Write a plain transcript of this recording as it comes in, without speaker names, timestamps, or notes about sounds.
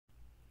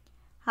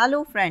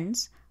Hello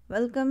friends,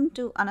 welcome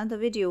to another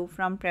video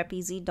from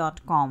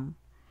prepeasy.com.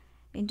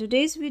 In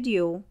today's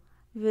video,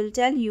 we will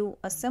tell you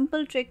a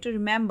simple trick to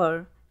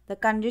remember the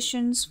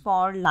conditions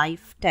for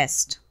life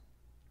test.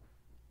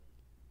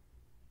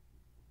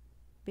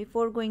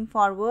 Before going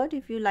forward,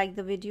 if you like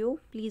the video,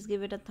 please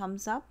give it a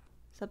thumbs up,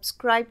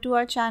 subscribe to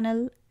our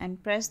channel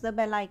and press the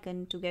bell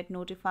icon to get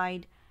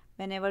notified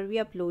whenever we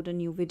upload a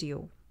new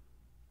video.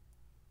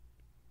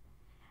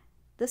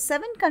 The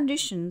 7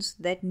 conditions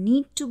that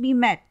need to be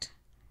met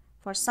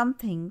for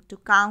something to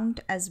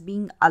count as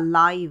being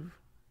alive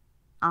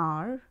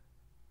are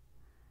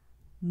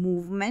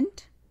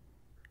movement,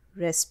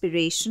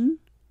 respiration,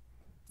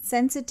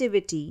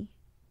 sensitivity,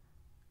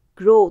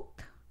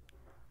 growth,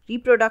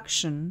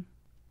 reproduction,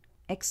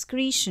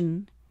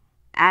 excretion,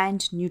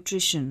 and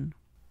nutrition.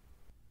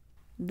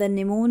 The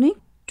mnemonic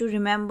to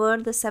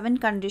remember the 7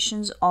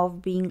 conditions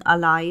of being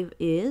alive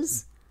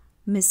is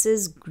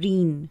Mrs.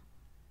 Green.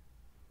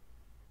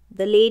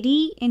 The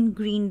lady in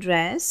green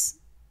dress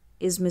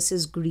is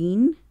Mrs.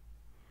 Green.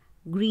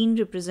 Green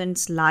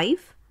represents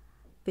life,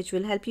 which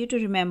will help you to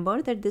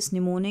remember that this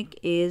mnemonic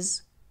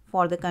is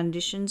for the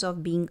conditions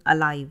of being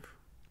alive.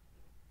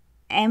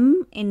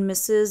 M in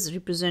Mrs.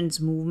 represents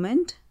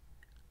movement,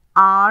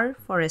 R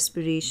for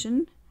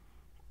respiration,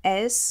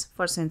 S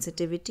for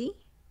sensitivity.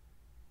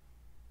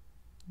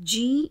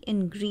 G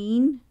in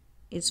green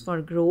is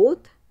for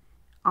growth,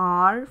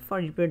 R for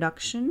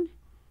reproduction,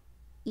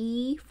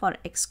 E for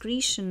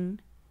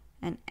excretion,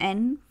 and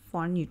N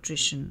for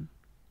nutrition.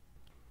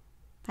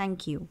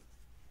 Thank you.